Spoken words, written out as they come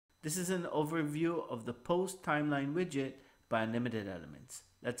This is an overview of the post timeline widget by Unlimited Elements.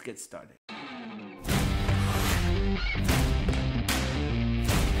 Let's get started.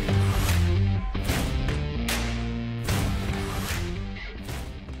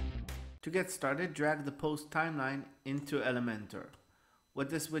 To get started, drag the post timeline into Elementor.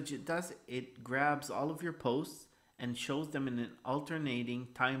 What this widget does, it grabs all of your posts and shows them in an alternating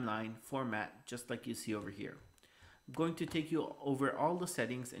timeline format, just like you see over here. I'm going to take you over all the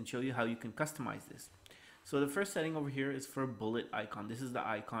settings and show you how you can customize this. So the first setting over here is for bullet icon. This is the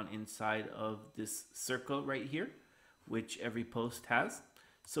icon inside of this circle right here, which every post has.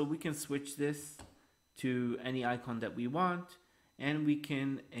 So we can switch this to any icon that we want, and we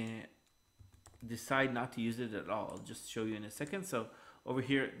can decide not to use it at all. I'll just show you in a second. So over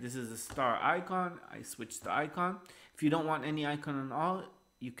here, this is a star icon. I switch the icon. If you don't want any icon at all,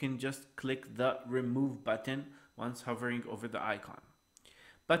 you can just click the remove button once hovering over the icon.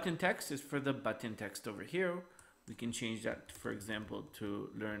 Button text is for the button text over here. We can change that, for example, to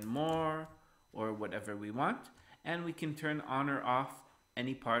learn more or whatever we want. And we can turn on or off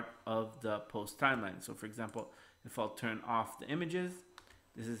any part of the post timeline. So for example, if I'll turn off the images,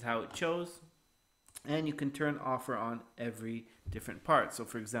 this is how it shows. And you can turn off or on every different part. So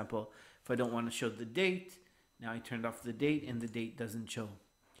for example, if I don't want to show the date, now I turned off the date and the date doesn't show.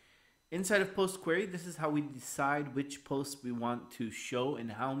 Inside of post query, this is how we decide which posts we want to show and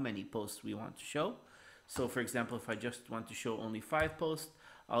how many posts we want to show. So for example, if I just want to show only 5 posts,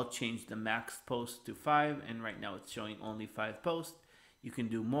 I'll change the max post to 5, and right now it's showing only 5 posts. You can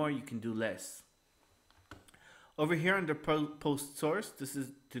do more, you can do less. Over here under post source, this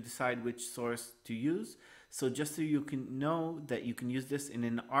is to decide which source to use. So just so you can know that you can use this in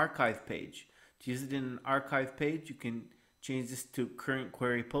an archive page. To use it in an archive page, you can change this to current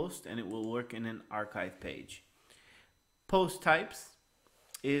query post and it will work in an archive page. Post types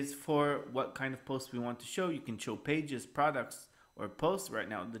is for what kind of posts we want to show. You can show pages, products, or posts. Right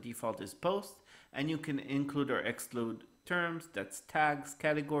now the default is post, and you can include or exclude terms, that's tags,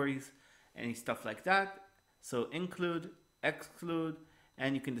 categories, any stuff like that. So include, exclude,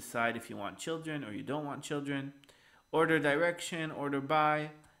 and you can decide if you want children or you don't want children. Order direction, order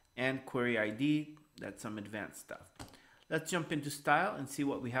by, and query ID. That's some advanced stuff. Let's jump into style and see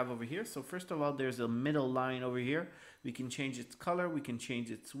what we have over here. So first of all, there's a middle line over here. We can change its color. We can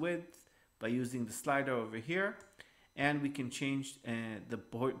change its width by using the slider over here. And we can change the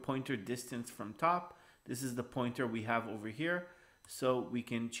pointer distance from top. This is the pointer we have over here. So we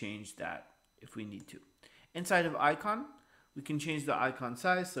can change that if we need to. Inside of icon, we can change the icon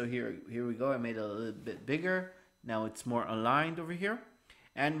size. So here we go. I made it a little bit bigger. Now it's more aligned over here.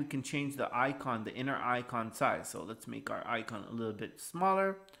 And we can change the icon, the inner icon size. So let's make our icon a little bit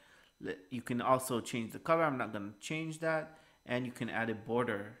smaller. You can also change the color. I'm not going to change that. And you can add a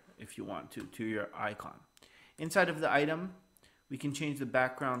border if you want to your icon. Inside of the item, we can change the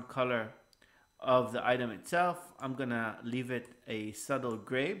background color of the item itself. I'm going to leave it a subtle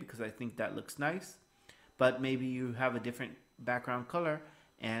gray because I think that looks nice. But maybe you have a different background color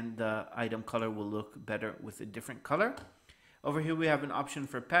and the item color will look better with a different color. Over here we have an option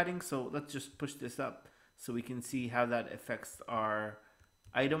for padding, so let's just push this up so we can see how that affects our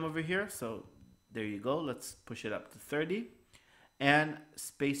item over here. So there you go, let's push it up to 30. And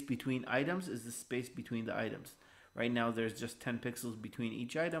space between items is the space between the items. Right now there's just 10 pixels between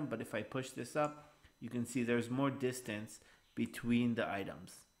each item, but if I push this up, you can see there's more distance between the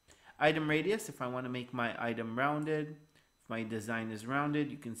items. Item radius, if I want to make my item rounded, if my design is rounded,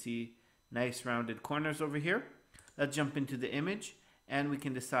 you can see nice rounded corners over here. Let's jump into the image and we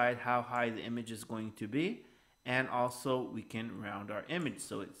can decide how high the image is going to be, and also we can round our image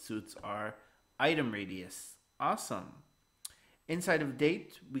so it suits our item radius. Awesome. Inside of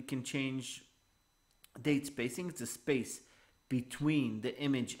date, we can change date spacing. It's a space between the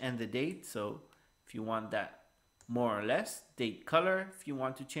image and the date. So if you want that more or less, date color if you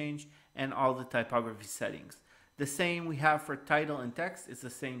want to change, and all the typography settings. The same we have for title and text. It's the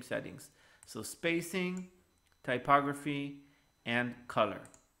same settings. So spacing, typography, and color.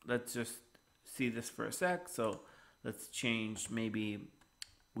 Let's just see this for a sec. So let's change, maybe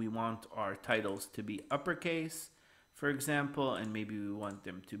we want our titles to be uppercase, for example, and maybe we want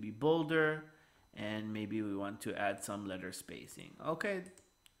them to be bolder, and maybe we want to add some letter spacing. Okay,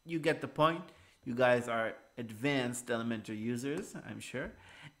 you get the point. You guys are advanced Elementor users, I'm sure.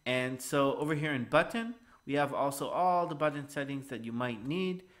 And so over here in button, we have also all the button settings that you might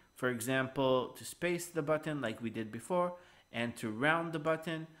need. For example, to space the button like we did before, and to round the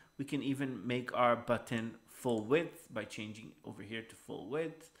button. We can even make our button full width by changing over here to full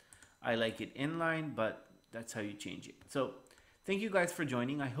width. I like it inline, but that's how you change it. So Thank you guys for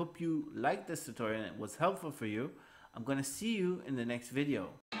joining. I hope you liked this tutorial and it was helpful for you. I'm going to see you in the next video.